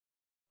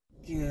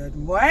Good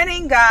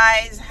morning,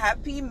 guys.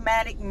 Happy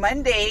Manic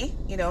Monday.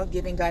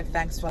 Giving God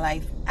thanks for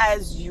life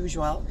as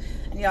usual.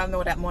 And y'all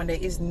know that Monday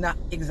is not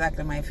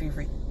exactly my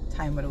favorite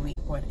time of the week.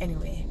 But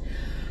anyway,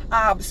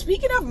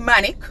 speaking of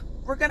Manic,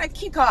 we're going to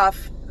kick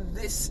off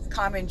this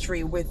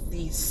commentary with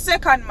the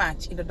second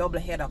match in the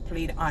doubleheader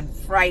played on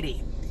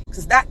Friday.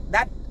 Because that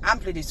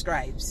amply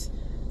describes,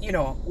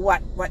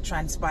 what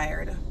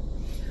transpired.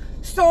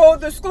 So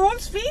the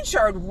schools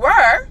featured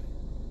were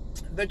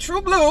the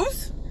True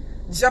Blues,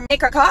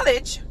 Jamaica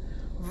College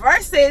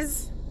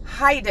versus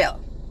Hydel.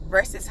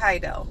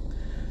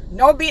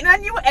 Now, being a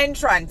new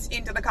entrant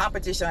into the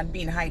competition,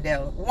 being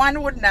Hydel,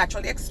 one would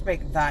naturally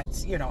expect that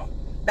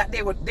that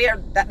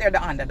they're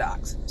the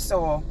underdogs.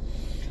 So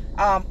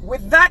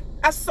with that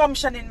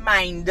assumption in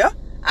mind,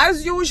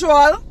 as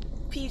usual,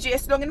 PJ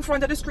is down in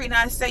front of the screen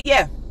and say,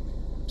 yeah,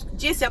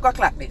 JC got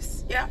clap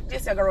this. Yeah,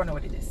 JC got run over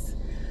this.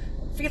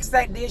 Feels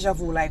like deja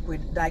vu, like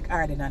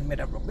Hydel and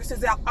Meadowbrook. This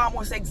is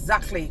almost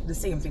exactly the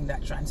same thing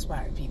that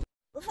transpired, people.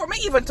 Before me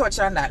even touch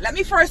on that, let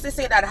me first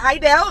say that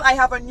Hydel, I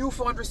have a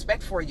newfound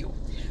respect for you,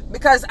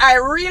 because I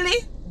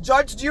really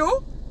judged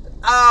you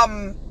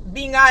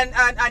being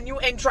a new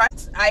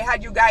entrant. I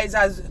had you guys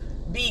as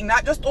being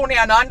not just only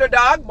an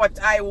underdog, but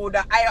I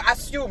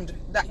assumed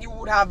that you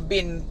would have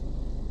been,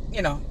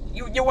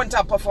 you wouldn't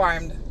have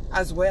performed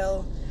as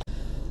well.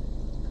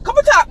 Come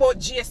and talk about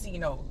JC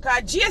now.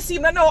 Because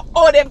JC, I know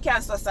all them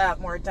can start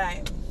more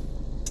time.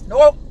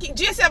 No,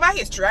 JC have a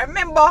history. I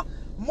remember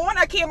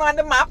Mona came on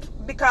the map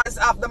because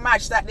of the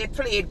match that they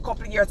played a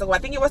couple of years ago. I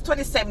think it was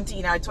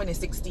 2017 or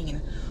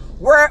 2016.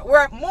 Where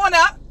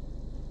Mona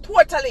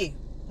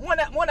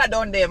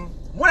done them.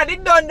 Mona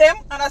did done them,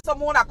 and as some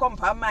Mona come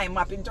on my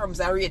map in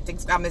terms of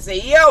ratings, come and say,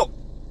 yo,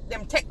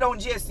 them take down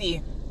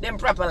JC, them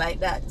proper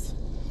like that.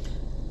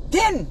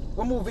 Then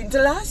we're moving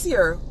to last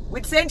year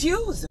with St.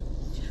 Hughes.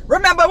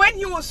 Remember when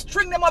you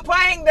string them up,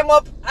 hang them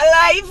up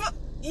alive?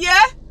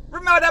 Yeah?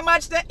 Remember that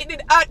match that it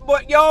did hot,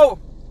 but yo,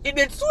 it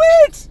did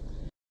sweet.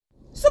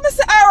 So I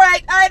say,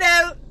 alright,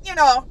 Hydel,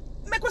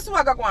 make us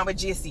swagger go on with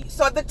JC.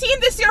 So the team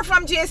this year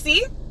from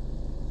JC,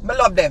 I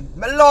love them.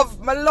 I love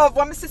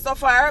what I see so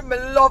far. I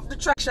love the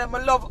traction.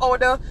 I love how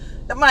the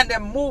man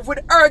them move with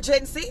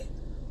urgency.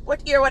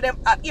 What here what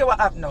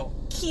up now?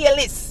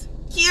 Carelessness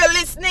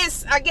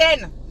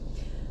again.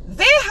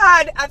 They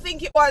had, I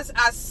think it was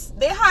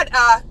they had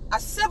a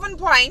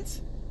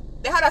 7-point.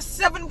 They had a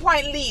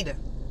 7-point lead.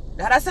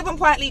 They had a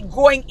 7-point lead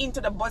going into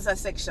the buzzer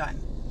section.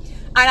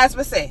 And as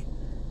we say,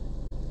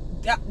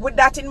 with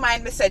that in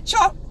mind, we said,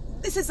 chop,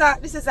 this is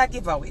a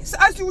giveaway. So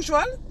as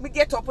usual, we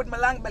get up with my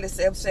long belly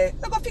self, say,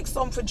 I'm gonna fix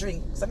some for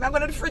drink. So I'm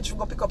going to the fridge,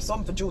 go pick up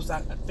some for juice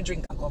and for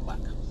drink and come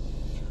back.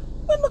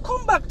 When we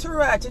come back to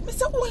right, I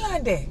say, hold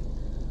on there.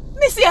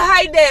 I see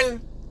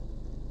Hydel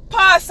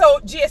pass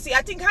out JC.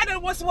 I think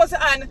Hydel was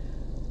on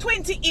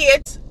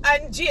 28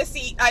 and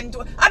JC, and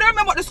I don't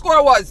remember what the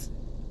score was,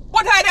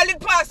 but Hydel did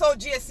pass out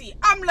JC.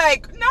 I'm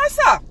like, no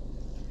sir,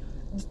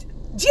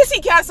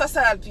 JC can't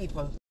sustain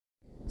people.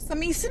 So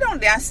me sit down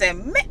there and say,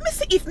 me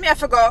see if me I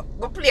forgot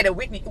go play the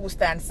Whitney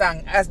Houston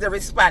song as the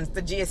response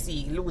to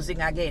JC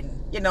losing again.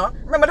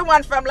 Remember the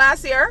one from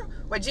last year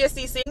where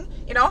JC sing,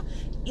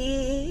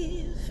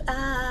 if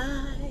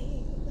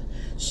I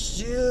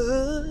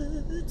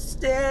should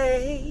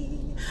stay,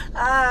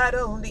 I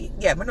don't need.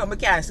 Yeah, I know I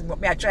can't sing,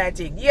 but I try to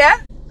sing. Yeah?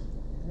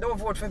 Don't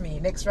vote for me.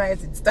 Next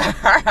rising star.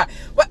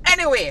 But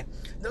anyway,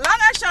 the long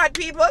and short,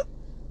 people,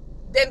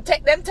 then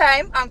take them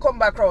time and come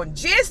back around.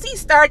 JC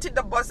started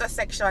the buzzer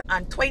section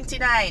on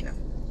 29.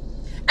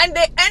 And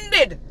they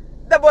ended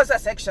the buzzer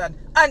section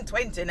on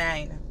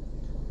 29.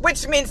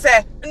 Which means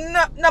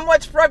not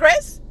much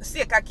progress.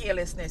 Sake of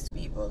carelessness,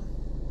 people.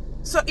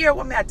 So here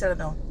what I tell you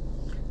now.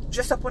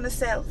 Dress up on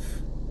yourself.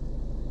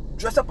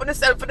 Dress up on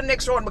yourself for the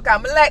next round,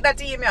 because I like that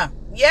team,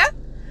 yeah?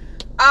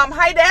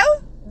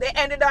 Hydel, they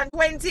ended on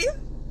 20.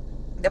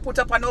 They put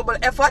up a noble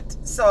effort.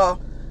 So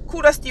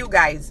kudos to you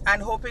guys,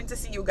 and hoping to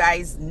see you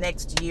guys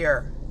next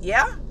year.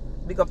 Yeah?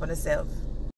 Big up on yourself.